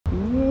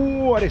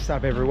What is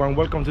up everyone,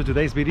 welcome to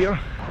today's video.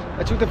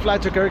 I took the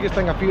flight to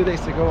Kyrgyzstan a few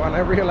days ago and I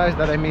realized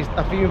that I missed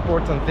a few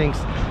important things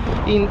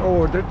in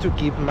order to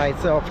keep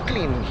myself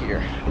clean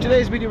here. In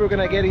today's video we're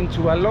gonna get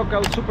into a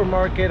local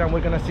supermarket and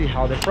we're gonna see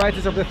how the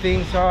prices of the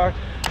things are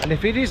and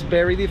if it is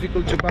very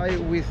difficult to buy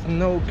with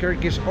no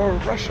Kyrgyz or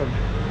Russian.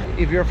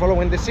 If you're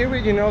following the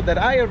series, you know that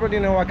I already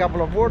know a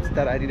couple of words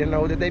that I didn't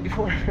know the day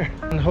before.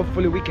 And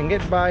hopefully we can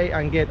get by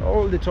and get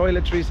all the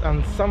toiletries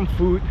and some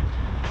food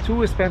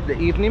to spend the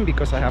evening,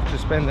 because I have to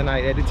spend the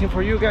night editing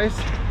for you guys.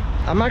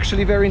 I'm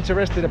actually very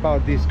interested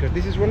about this because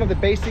this is one of the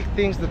basic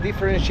things that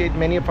differentiate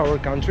many of our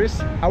countries.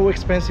 How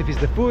expensive is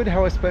the food,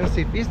 how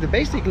expensive is the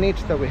basic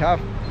needs that we have.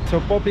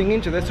 So popping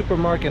into the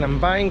supermarket and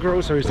buying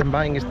groceries and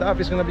buying stuff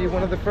is going to be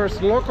one of the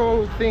first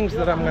local things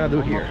that I'm going to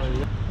do here.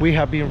 We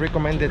have been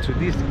recommended to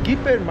this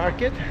Keeper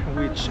market,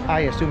 which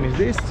I assume is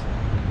this.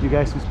 You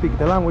guys who speak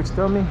the language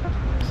tell me.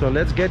 So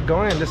let's get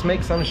going and let's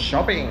make some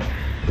shopping.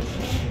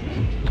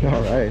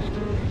 All right.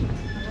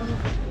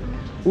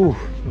 Ooh,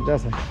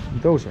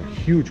 those are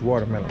huge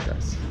watermelon,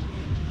 guys.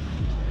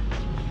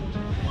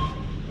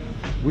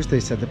 Wish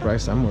they set the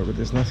price somewhere, but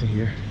there's nothing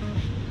here.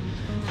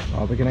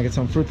 Oh, we're gonna get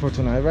some fruit for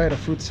tonight, right? A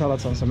fruit salad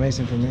sounds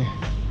amazing for me.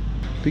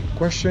 Big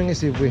question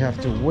is if we have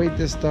to wait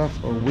this stuff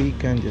or we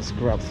can just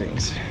grab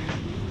things.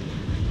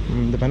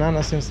 The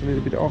banana seems a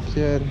little bit off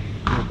yet,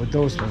 but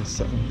those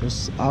ones,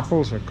 those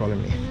apples are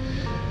calling me.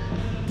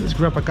 Let's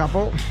grab a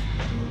couple.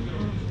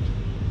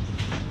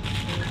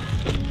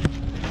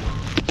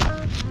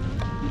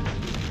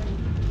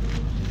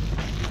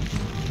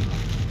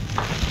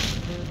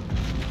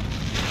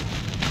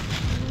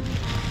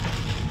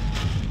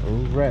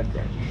 Red. I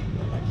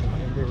like the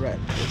one in the red.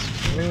 This is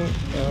for me.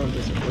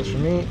 This is for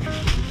me.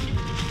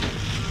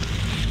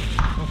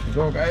 Off we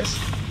go, guys.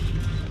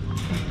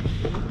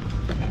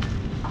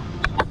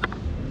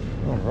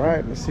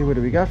 Alright, let's see what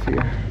do we got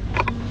here.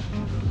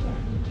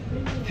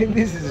 I think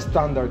this is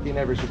standard in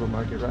every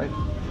supermarket, right?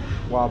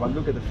 Wow, but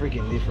look at the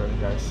freaking difference,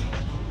 guys.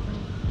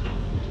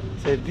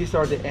 So these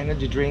are the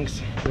energy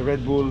drinks, the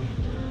Red Bull.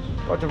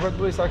 But the Red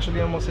Bull is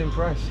actually almost the same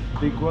price.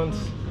 Big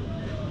ones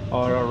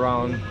are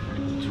around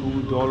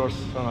 $2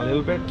 and a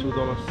little bit,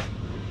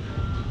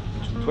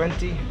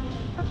 $2.20.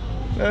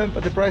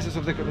 But the prices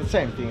of the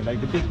same thing, like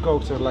the big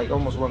Cokes are like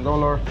almost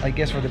 $1. I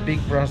guess for the big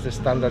brands the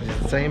standard is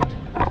the same.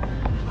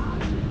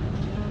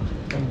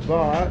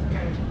 But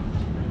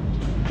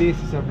this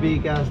is a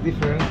big ass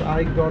difference.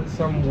 I got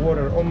some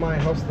water on my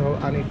hostel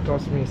and it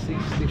cost me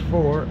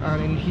 64,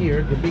 and in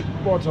here the big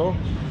bottle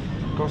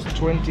cost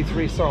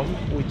 23 some,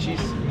 which is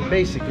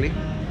basically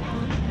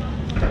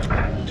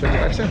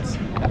 25 cents.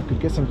 Could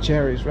get some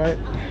cherries, right?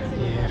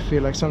 Yeah, I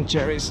feel like some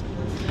cherries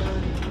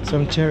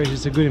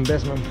is a good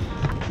investment.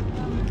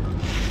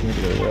 Get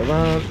it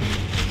around.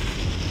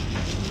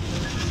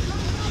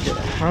 Get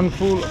a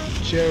handful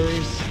of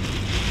cherries.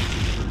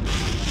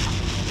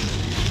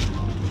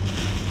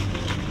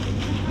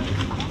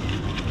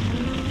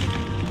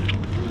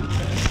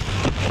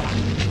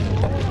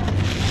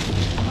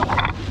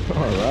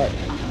 All right.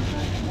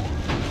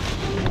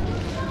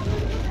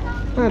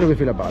 How do we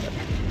feel about it?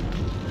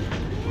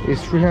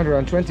 It's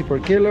 320 per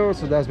kilo,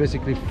 so that's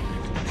basically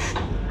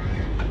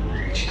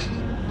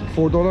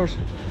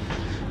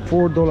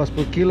 $4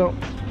 per kilo.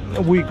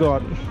 We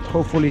got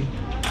hopefully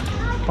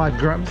 5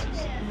 grams.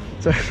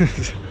 So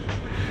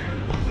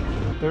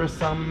there are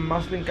some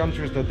Muslim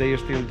countries that they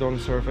still don't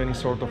serve any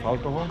sort of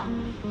alcohol.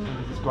 And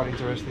this is quite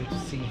interesting to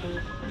see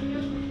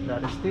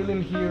that still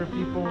in here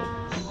people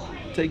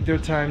take their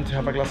time to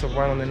have a glass of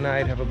wine on the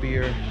night, have a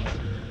beer.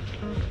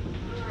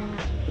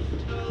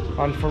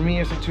 And for me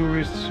as a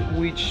tourist,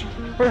 which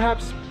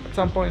perhaps at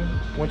some point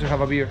want to have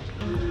a beer,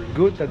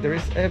 good that there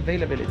is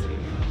availability.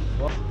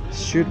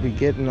 Should we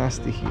get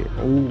nasty here?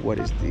 Oh, what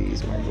is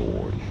this, my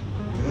lord?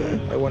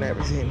 I want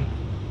everything.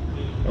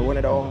 I want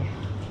it all.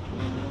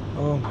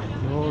 Oh my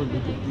lord,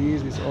 look at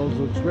this. This all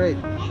looks great.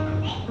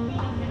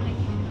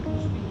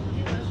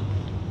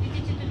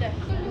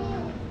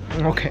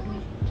 Okay.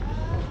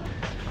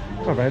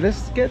 All right,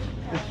 let's get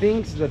the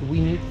things that we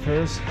need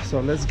first.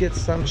 So let's get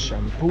some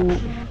shampoo.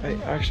 I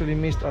actually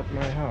missed at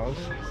my house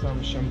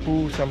some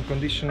shampoo, some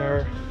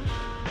conditioner.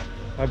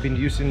 I've been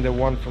using the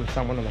one from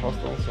someone in the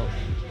hostel, so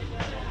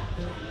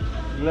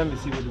let me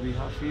see what we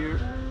have here.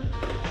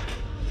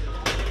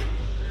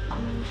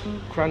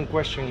 Grand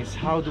question is,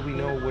 how do we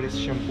know what is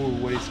shampoo,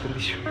 what is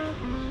conditioner?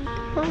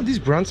 Well, these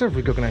brands are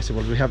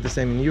recognizable. We have the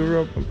same in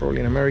Europe and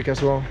probably in America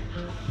as well.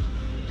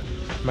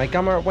 My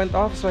camera went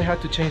off, so I had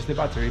to change the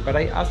battery, but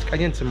I asked a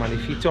gentleman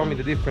if he told me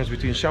the difference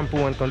between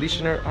shampoo and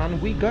conditioner, and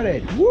we got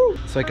it. Woo!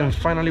 So I can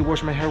finally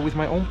wash my hair with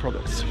my own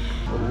products.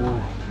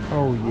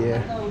 Oh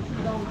yeah.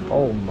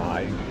 Oh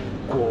my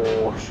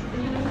gosh.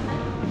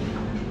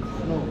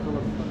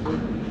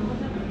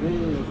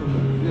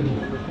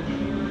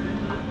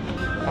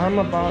 I'm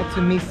about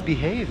to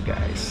misbehave,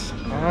 guys.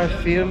 I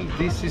feel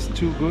this is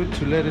too good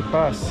to let it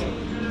pass. Oh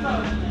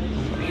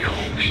my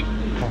gosh.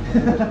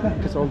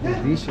 Look at all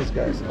these dishes,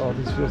 guys. Oh,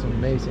 this feels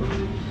amazing.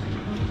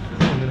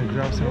 I'm gonna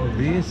grab some of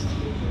these.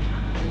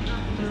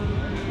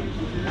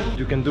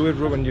 You can do it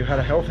when you had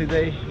a healthy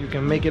day. You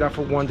can make it up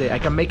for one day. I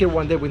can make it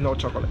one day with no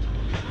chocolate.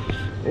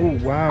 Oh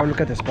wow,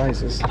 look at the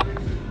spices.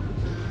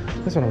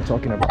 That's what I'm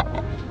talking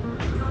about.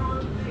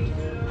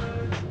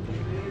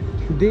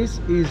 This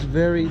is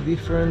very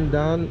different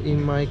than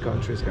in my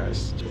countries,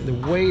 guys. The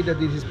way that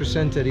this is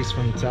presented is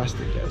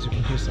fantastic, guys. You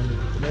can hear some of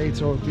the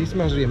plates. Oh, this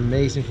must be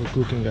amazing for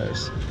cooking,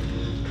 guys.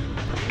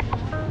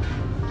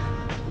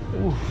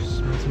 Ooh,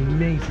 smells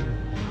amazing.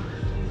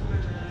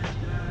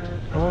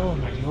 Oh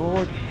my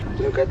lord,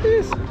 look at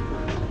this.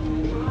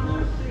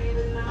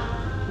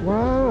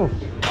 Wow,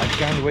 I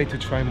can't wait to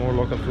try more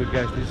local food,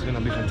 guys. This is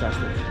gonna be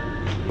fantastic.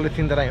 The only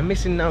thing that I am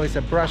missing now is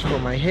a brush for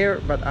my hair,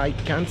 but I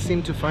can't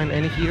seem to find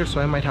any here,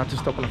 so I might have to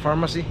stop in a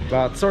pharmacy.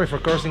 But sorry for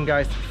cursing,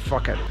 guys,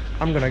 fuck it.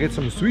 I'm gonna get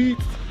some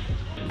sweets.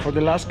 For the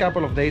last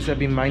couple of days I've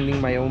been minding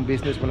my own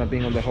business when I've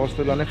been on the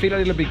hostel, and I feel a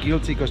little bit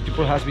guilty because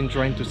people has been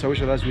trying to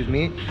socialize with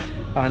me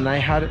and I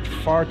had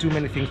far too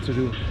many things to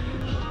do.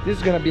 This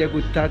is gonna be a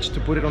good touch to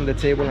put it on the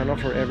table and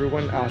offer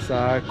everyone as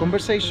a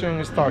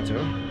conversation starter.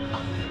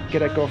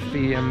 Get a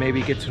coffee and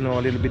maybe get to know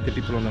a little bit the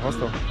people on the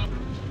hostel.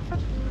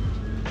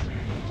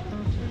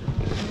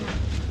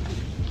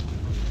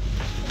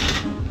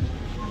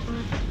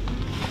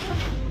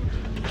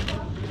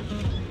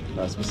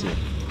 That's what's here.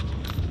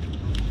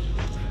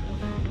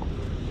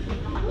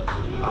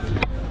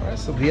 Alright,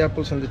 so the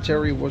apples and the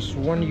cherry was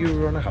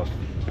 €1.50.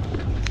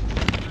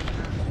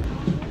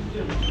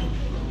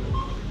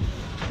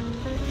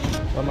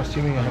 I'm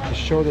assuming I have to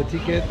show the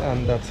ticket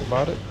and that's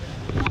about it.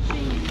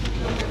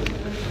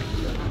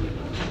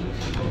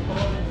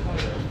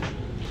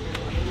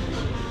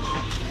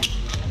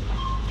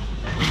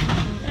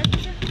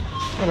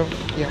 Hello.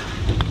 Yeah.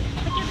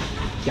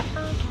 Yeah.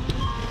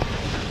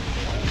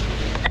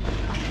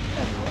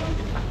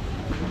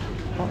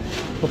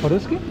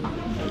 Po-polski?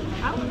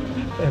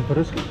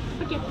 Po-polski?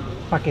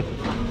 Pakiet.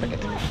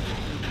 Pakiet.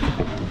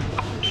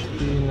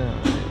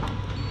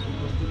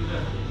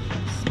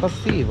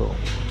 Spasibo.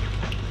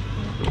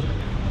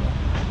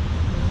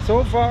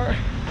 So far,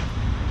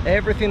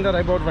 everything that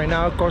I bought right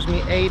now cost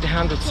me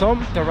 800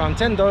 some, around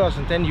 $10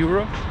 and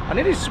 €10, and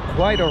it is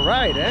quite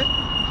alright, eh?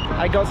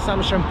 I got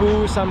some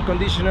shampoo, some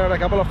conditioner, a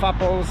couple of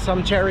apples,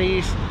 some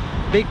cherries,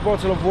 big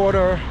bottle of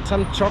water,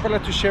 some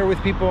chocolate to share with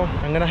people.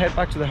 I'm gonna head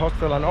back to the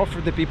hostel and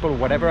offer the people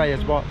whatever I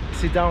just bought.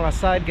 Sit down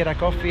outside, get a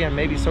coffee and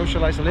maybe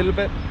socialize a little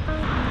bit.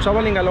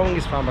 Traveling alone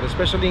is fun, but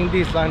especially in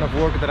this line of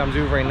work that I'm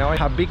doing right now, I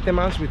have big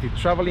demands with the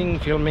traveling,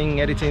 filming,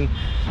 editing.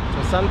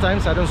 So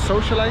sometimes I don't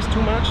socialize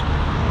too much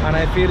and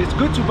I feel it's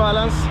good to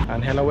balance.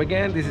 And hello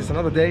again, this is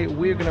another day.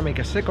 We're gonna make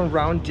a second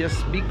round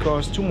just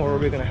because tomorrow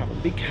we're gonna have a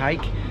big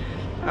hike.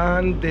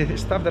 And the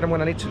stuff that I'm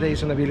gonna need today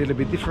is gonna be a little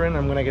bit different.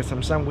 I'm gonna get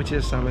some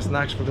sandwiches, some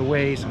snacks for the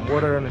way, some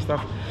water and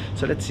stuff.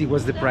 So let's see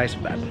what's the price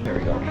of that. There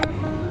we go.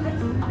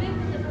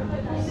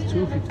 It's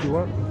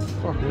 $2.51.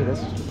 Fuck me,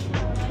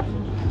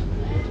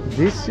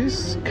 this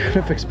is kind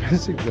of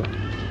expensive though.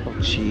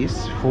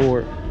 Cheese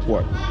for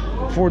what?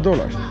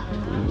 $4.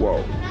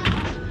 Whoa.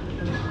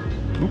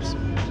 Oops.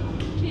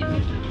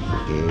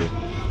 Okay.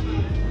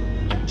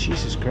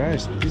 Jesus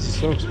Christ, this is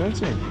so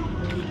expensive.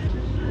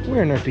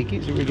 We're not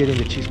picky, so we're getting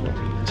the cheese one,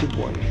 cheap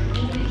one.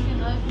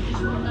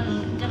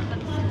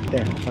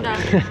 There.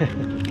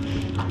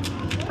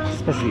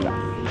 Spasiba.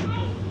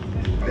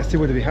 Let's see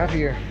what we have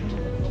here.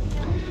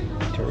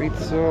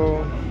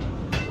 Chorizo.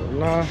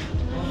 Blah.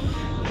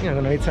 Yeah, I'm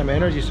gonna need some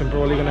energy, so I'm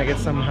probably gonna get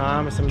some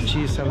ham, some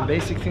cheese, some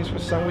basic things for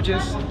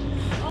sandwiches.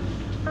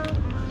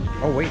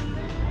 Oh wait,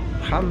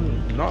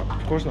 ham? No,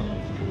 of course not.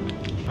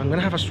 I'm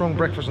gonna have a strong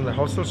breakfast on the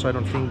hostel, so I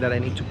don't think that I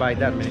need to buy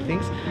that many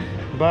things.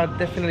 But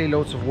definitely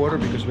loads of water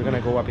because we're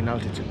gonna go up in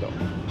altitude though.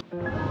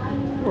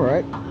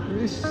 Alright,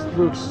 this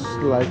looks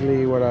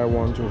likely what I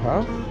want to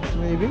have,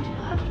 maybe.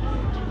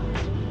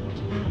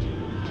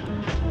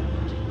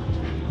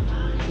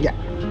 Yeah.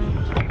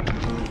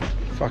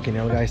 Fucking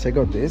hell guys, I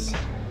got this.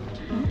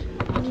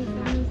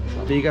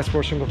 Biggest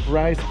portion of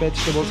rice,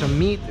 vegetables and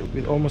meat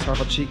with almost half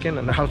a chicken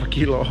and half a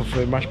kilo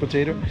of mashed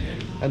potato.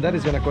 And that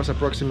is gonna cost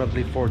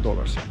approximately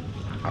 $4.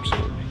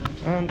 Absolutely.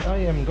 And I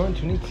am going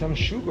to need some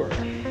sugar.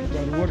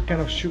 But what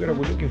kind of sugar are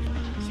we looking for?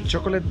 Some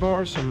chocolate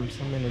bars, some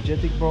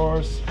energetic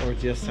bars, or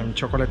just some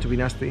chocolate to be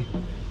nasty?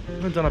 I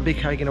haven't done a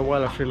big hike in a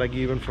while. I feel like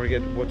you even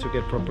forget what to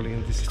get properly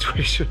in these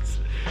situations.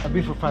 I've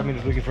been for 5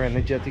 minutes looking for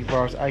energetic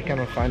bars. I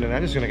cannot find it.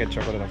 I'm just gonna get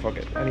chocolate and fuck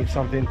it. I need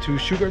something to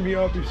sugar me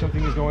up if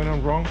something is going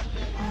on wrong.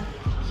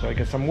 So I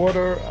got some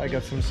water, I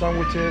got some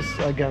sandwiches,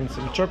 I got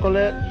some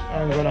chocolate.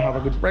 I'm gonna have a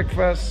good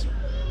breakfast.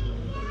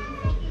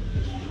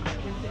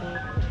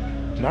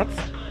 Nuts?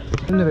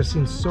 I've never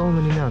seen so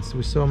many nuts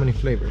with so many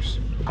flavors.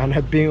 And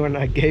I've been on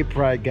a gay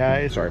pride,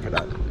 guys. Sorry for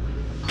that.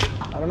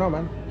 I don't know,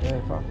 man.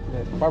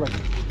 Barbecue.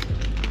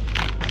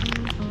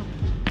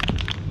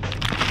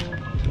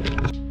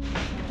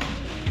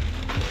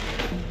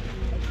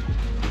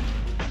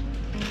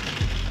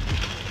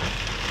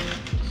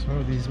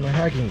 So this is my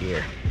hiking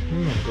gear. Oh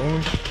my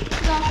god.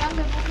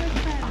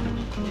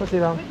 Put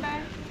it on.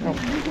 No.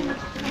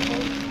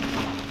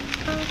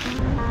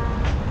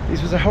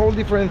 This was a whole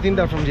different thing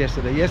than from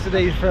yesterday.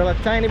 Yesterday it felt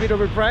a tiny bit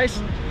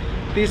overpriced.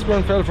 This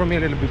one felt for me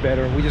a little bit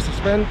better. We just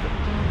spent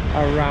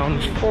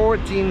around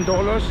 $14.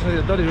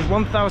 I thought it was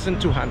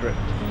 1,200.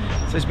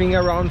 So it's been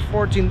around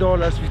 $14,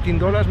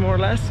 $15 more or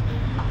less.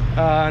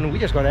 And we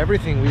just got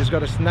everything. We just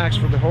got snacks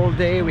for the whole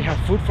day. We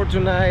have food for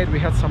tonight. We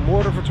had some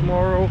water for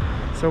tomorrow.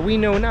 So we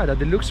know now that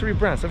the luxury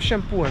brands of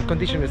shampoo and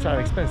conditioners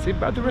are expensive,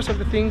 but the rest of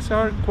the things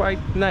are quite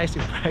nice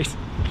in price.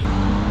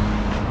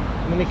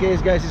 In any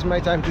case, guys, it's my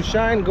time to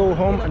shine, go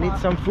home and eat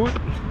some food.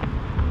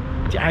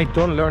 I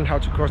don't learn how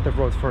to cross the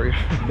road for you.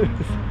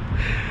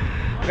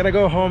 I'm gonna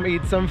go home,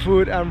 eat some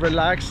food and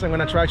relax. I'm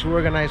gonna try to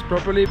organize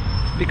properly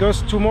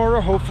because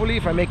tomorrow, hopefully,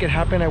 if I make it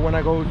happen, I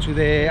wanna go to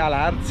the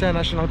Alarce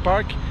National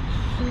Park.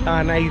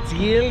 And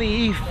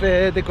ideally,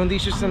 if the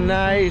conditions are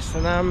nice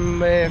and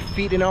I'm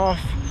fit enough,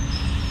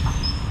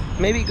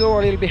 maybe go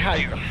a little bit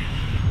higher.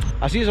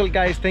 As usual,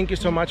 guys, thank you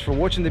so much for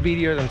watching the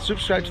video and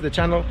subscribe to the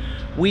channel.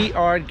 We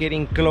are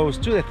getting close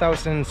to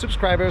 1,000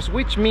 subscribers,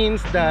 which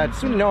means that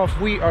soon enough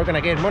we are gonna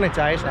get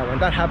monetized, and when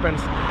that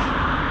happens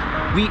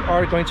we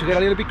are going to get a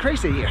little bit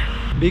crazy here.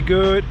 Be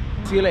good,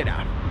 see you later,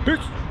 peace.